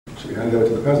be handed over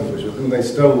to the peasants, which was, and they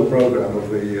stole the program of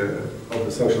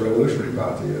the Social Revolutionary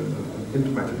Party and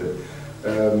implemented it.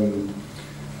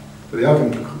 But the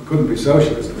outcome couldn't be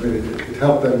socialism. I mean, it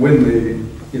helped them win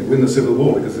the civil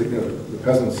war, because the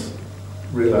peasants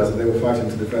realised that they were fighting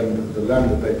to defend the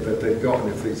land that they'd got, and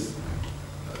if these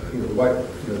the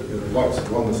whites had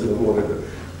won the civil war,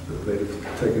 they'd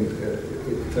have taken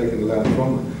the land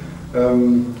from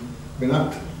them. I mean,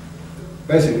 that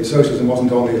basically socialism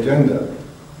wasn't on the agenda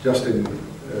just in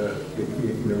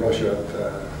Russia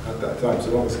at that time.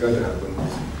 So what was going to happen?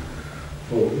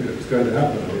 It was going to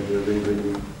happen. I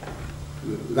mean,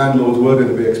 the landlords were going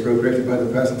to be expropriated by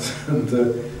the peasants, and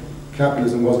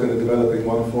capitalism was going to develop in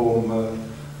one form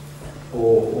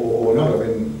or another. I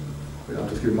mean, I'm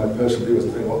just giving my personal view. I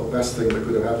think what the best thing that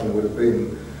could have happened would have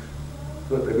been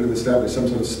that they would have established some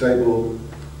sort of stable,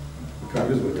 we can't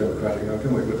use the word democratic now,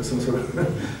 can we, but some sort of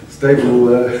stable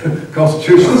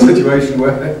constitutional situation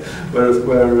where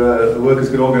the workers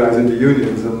could organise into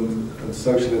unions and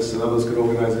socialists and others could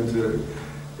organise into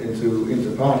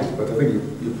parties. But I think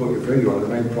you put your finger on it.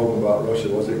 The main problem about Russia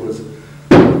was it was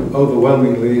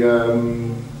overwhelmingly a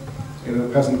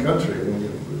peasant country. I mean,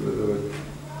 there were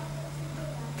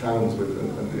towns and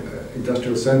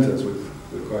industrial centres with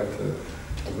quite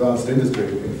advanced industry,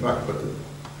 in fact, but I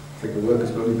think the workers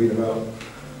have only been about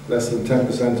less than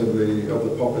 10% of the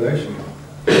population of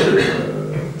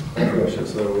Russia.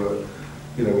 So,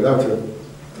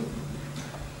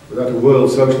 without a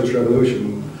world socialist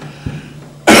revolution,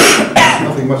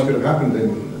 nothing much could have happened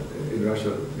in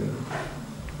Russia.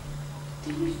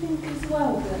 Do you think as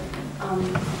well that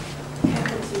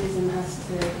capitalism has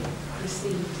to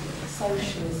precede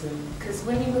socialism? Because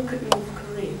when you look at North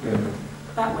Korea,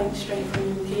 that went straight from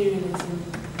imperialism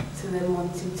to them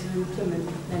wanting to implement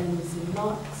Leninism,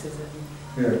 Marxism.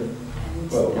 Yeah. And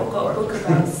well, I've got a book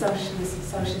about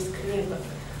socialist Korea, but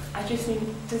I just think,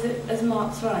 as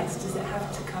Marx writes, does it have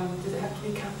to be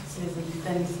capitalism,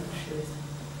 then socialism?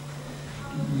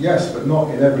 Yes, but not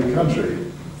in every country.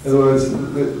 In other words,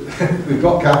 we've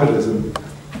got capitalism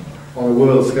on a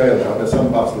world scale now. There's some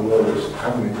parts of the world which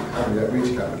haven't yet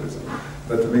reached capitalism.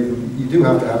 But I mean, you do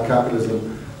have to have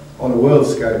capitalism on a world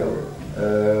scale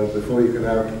before you can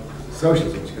have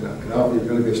socialism, which can argue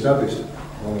going to be established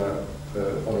on a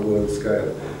world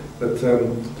scale. But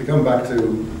to come back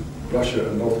to Russia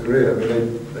and North Korea, I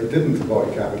mean, they didn't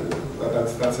avoid capitalism.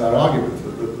 That's our argument,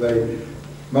 that they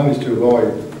managed to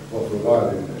avoid, well, for a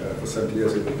while, for 70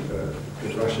 years in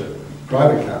Russia,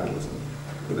 private capitalism,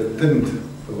 but they didn't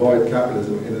avoid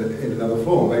capitalism in another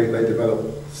form. They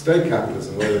developed state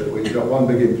capitalism, where you've got one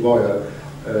big employer,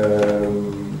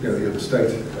 you have the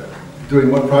state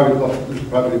doing what private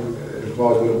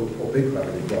employers will, or big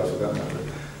private employers for that matter,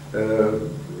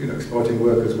 exploiting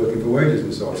workers, working for wages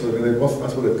and so on. So I mean,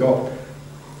 that's what they've got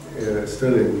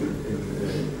still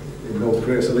in North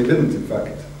Korea. So they didn't, in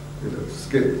fact,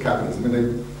 skip capitalism. I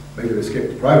mean, maybe they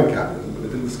skipped private capitalism, but they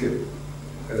didn't skip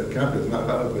capitalism.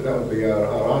 That would be our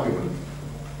argument.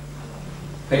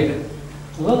 Peter?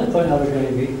 Well, the point I was going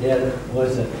to make there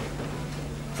was that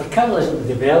for capitalism to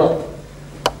develop,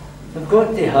 they've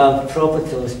got to have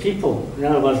propertyless people, in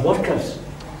other words, workers.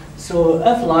 So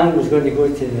if land was going to go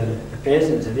to the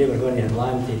peasants and they were going to have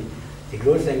land to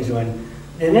grow things on,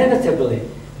 inevitably,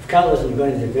 if capitalism was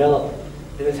going to develop,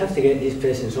 they would have to get these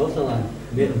peasants off the land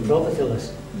and make them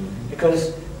propertyless.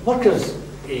 Because workers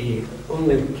you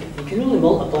can only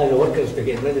multiply the workers to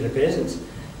get rid of the peasants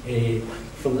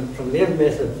from their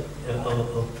method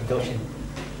of production.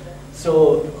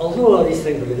 So although all these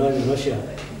things were going on in Russia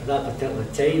at that particular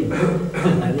time,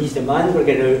 and these demands were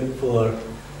going out for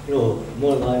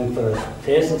more land for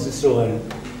peasants and so on,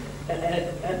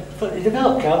 to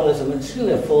develop capitalism, it's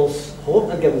really a false hope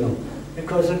they're giving them,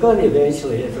 because they're going to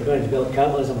eventually, if they're going to develop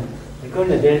capitalism, they're going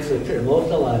to eventually put them off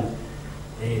the land.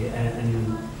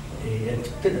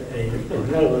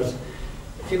 In other words,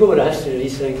 if you go over the history of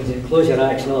these things, the Closure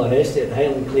Acts and all the rest of it, the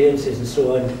Highland clearances and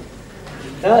so on,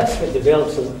 that's what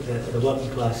develops the working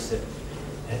class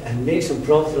and makes them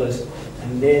profitless.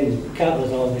 And then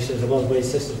capitalism obviously is a worldwide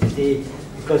system today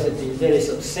because it's been very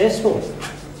successful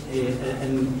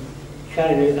in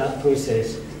carrying out that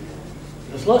process.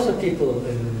 There's lots of people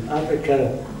in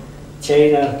Africa,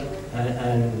 China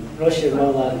and Russia and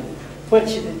all that,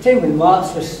 which at the time when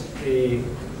Marx was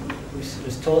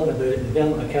talking about the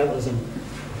development of capitalism,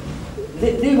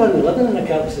 they weren't living in a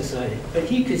capitalist society, but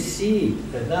he could see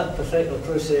that that particular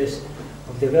process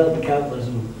of developing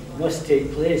capitalism must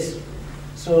take place.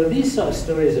 So these sort of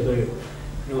stories about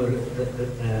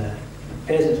the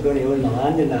peasants going to own the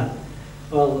land and that,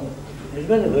 well, they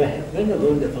wouldn't have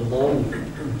owned it for long.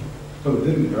 Well, it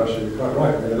didn't in Russia, you're quite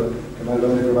right. I mean, it might have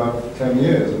only for about 10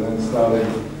 years, and then Stalin,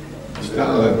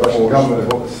 the Russian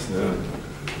government,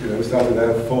 you know, started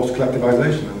their forced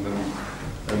collectivization,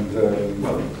 and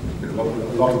well, you know, a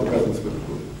lot of the peasants were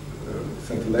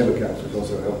sent to labour camps, which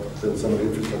also helped build some of the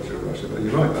infrastructure of Russia. But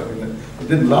you're right, I mean, it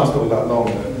didn't last all that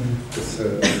long, this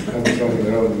peasants owning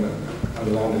their own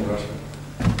land in Russia.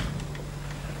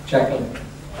 Jacqueline.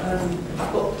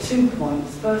 I've got 2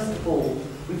 points. First of all,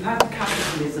 we've had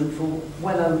capitalism for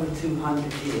well over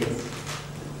 200 years.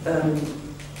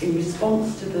 In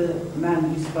response to the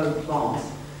man who spoke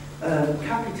last,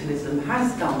 capitalism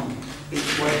has done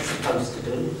what it's supposed to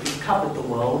do. It's covered the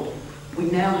world.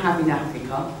 We now have in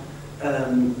Africa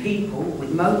people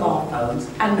with mobile phones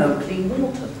and no clean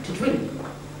water to drink.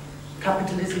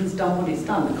 Capitalism's done what it's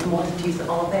done. The commodities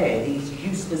are there, these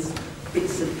useless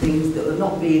bits of things that are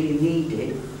not really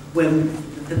needed, when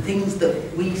the things that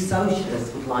we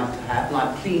socialists would like to have,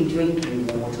 like clean drinking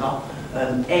water,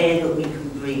 air that we can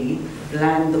breathe,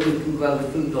 land that we can grow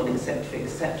food on, etc.,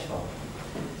 etc.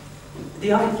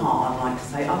 The other part I'd like to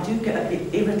say, I do get a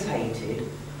bit irritated,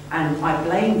 and I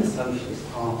blame the Socialist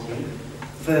Party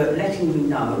for letting me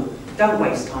know, don't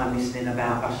waste time listening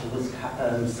about Russia was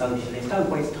socialist, don't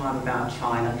waste time about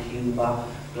China, Cuba,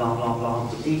 blah, blah,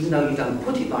 blah. Even though you don't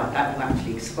put it like that, you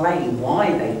actually explain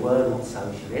why they were not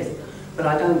socialist. But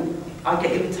I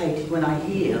get irritated when I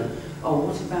hear, oh,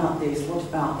 what about this, what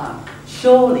about that?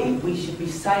 Surely we should be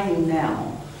saying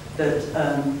now that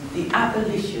the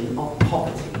abolition of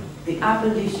poverty, the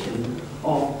abolition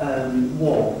of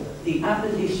war, the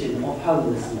abolition of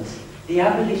homelessness, the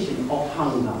abolition of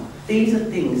hunger, these are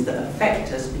things that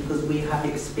affect us because we have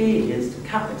experienced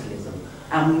capitalism.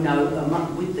 And we know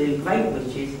with the great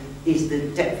riches is the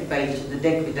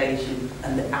degradation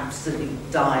and the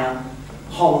absolute dire,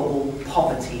 horrible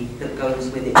poverty that goes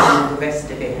with it, and all the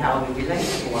rest of it, how we relate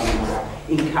to one another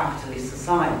in capitalist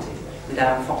societies with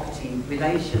our property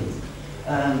relations.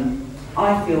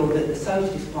 I feel that the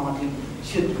Socialist Party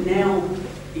should now,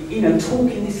 you know,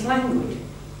 talk in this language.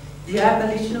 The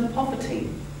abolition of poverty.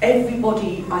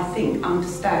 Everybody, I think,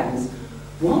 understands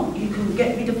what? You can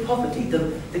get rid of poverty.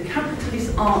 The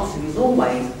capitalist answer is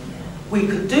always, we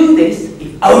could do this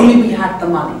if only we had the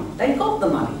money. They've got the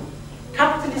money.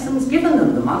 Capitalism's given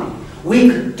them the money. We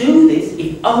could do this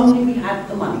if only we had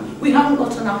the money. We haven't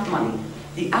got enough money.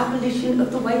 The abolition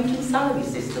of the wage and salary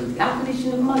system, the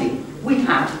abolition of money, we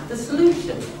have the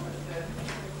solution.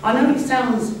 I know it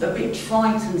sounds a bit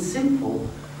trite and simple,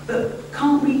 but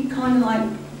can't we kind of like,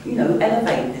 you know,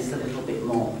 elevate this a little bit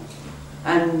more?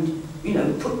 And, you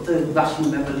know, put the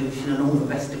Russian Revolution and all the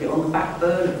rest of it on the back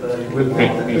burner for a little We'll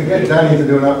while. get Danny to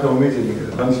do an outdoor meeting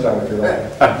at lunchtime if you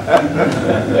like.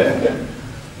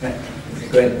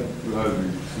 Great.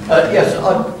 Yes,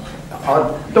 I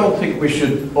don't think we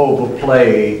should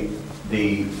overplay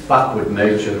the backward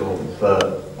nature of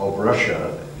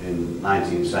Russia in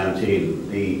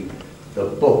 1917. The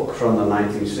book from the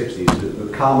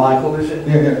 1960s, Carmichael, is it?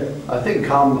 Yeah. I think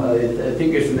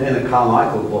it's in a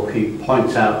Carmichael book. He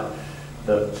points out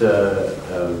that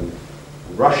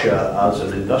Russia as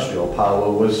an industrial power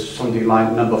was something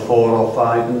like number 4 or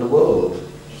 5 in the world.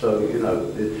 So, you know,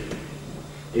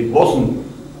 it wasn't,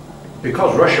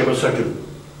 because Russia was such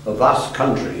a vast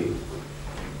country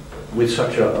with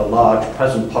such a large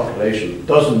peasant population,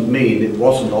 doesn't mean it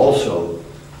wasn't also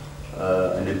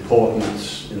an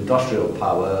important industrial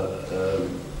power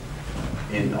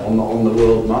on the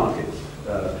world market.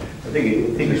 I think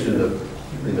it's in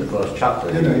the first chapter.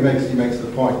 You know, he makes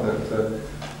the point that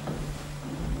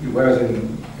whereas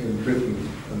in Britain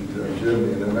and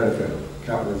Germany and America,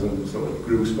 capitalism sort of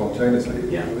grew spontaneously.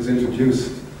 Yeah. It was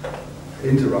introduced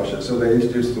into Russia, so they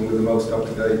introduced them with the most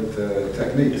up-to-date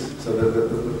techniques. So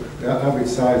the average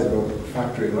size of a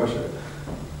factory in Russia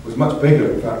was much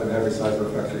bigger, in fact, than every size of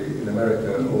a factory in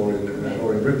America or in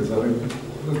Britain. So I mean,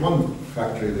 there was one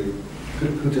factory, the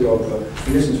Kutilov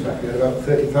munitions factory, had about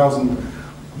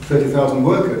 30,000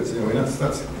 workers. You know, I mean,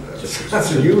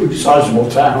 that's a huge, sizable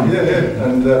town. Yeah, yeah.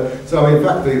 And so I mean, in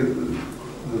fact, the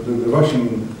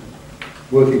Russian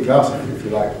working class, if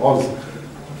you like, was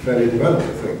fairly developed.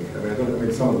 I think. I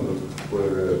mean, some of them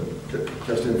were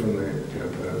just in from the